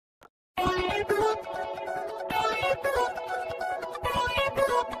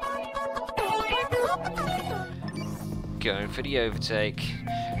Going for the overtake.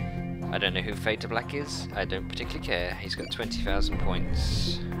 I don't know who Fade to Black is. I don't particularly care. He's got 20,000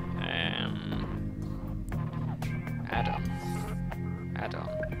 points. Add-on.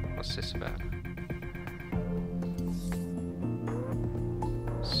 What's this about?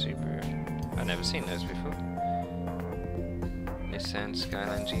 Super. I've never seen those before. Nissan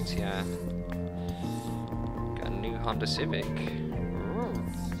Skyline GTR. Got a new Honda Civic. Ooh.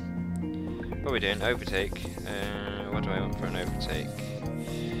 What are we doing? Overtake. What do I want for an overtake?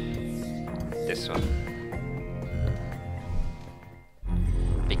 This one.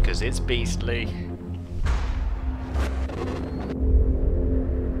 Because it's beastly.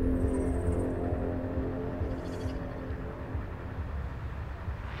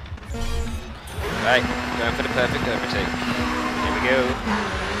 Right, going for the perfect overtake. Here we go.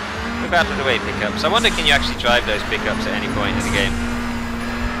 Move out of the way, pickups. I wonder, can you actually drive those pickups at any point in the game?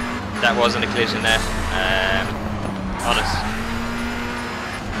 That wasn't a collision there. Honest.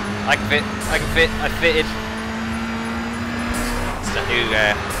 I can fit, I fitted. It's the new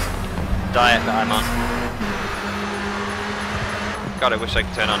diet that I'm on. God, I wish I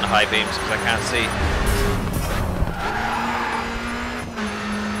could turn on the high beams because I can't see.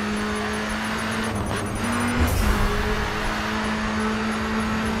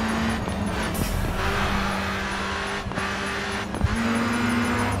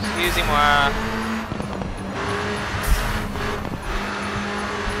 Excusez-moi.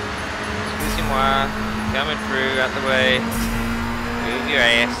 Coming through, out the way. Move your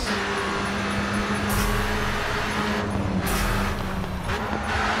ass.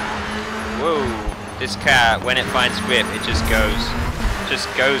 Whoa! This car, when it finds grip, it just goes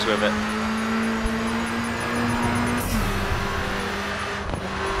with it.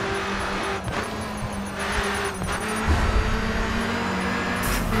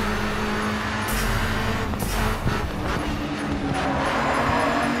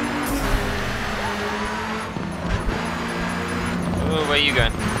 Where are you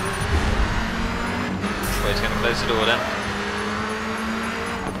going? Well, he's going to close the door then.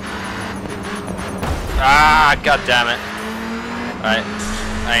 Ah, god damn it. Right,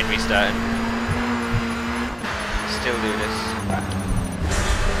 I ain't restarting. Still do this.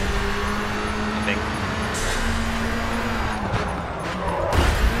 I think.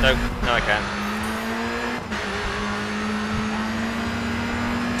 Nope, no I can't.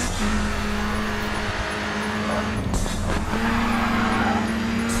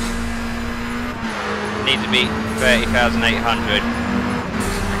 Need to beat 30,800.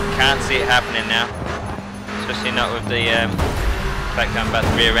 Can't see it happening now, especially not with the fact I'm about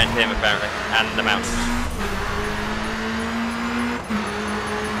to rear end him apparently, and the mountain.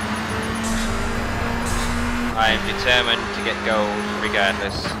 I am determined to get gold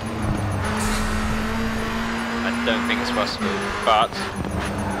regardless. I don't think it's possible, but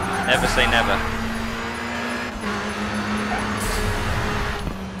never say never.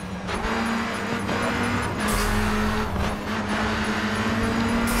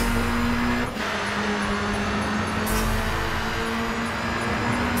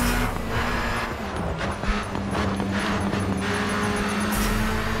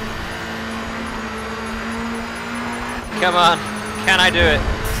 Come on, can I do it?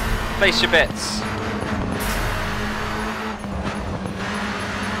 Place your bets.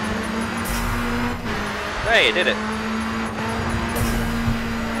 Hey, you did it.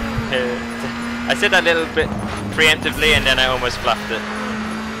 I said that a little bit preemptively and then I almost fluffed it.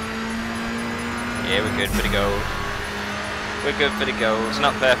 Yeah, we're good for the gold. We're good for the gold. It's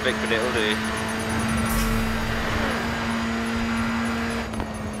not perfect, but it'll do.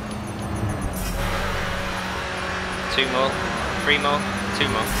 Two more, three more, two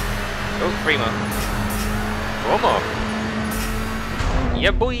more. Oh, three more. One more.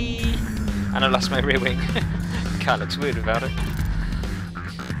 Yeah, boy. And I lost my rear wing. Car looks weird without it.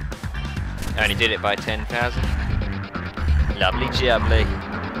 I only did it by 10,000. Lovely jubbly.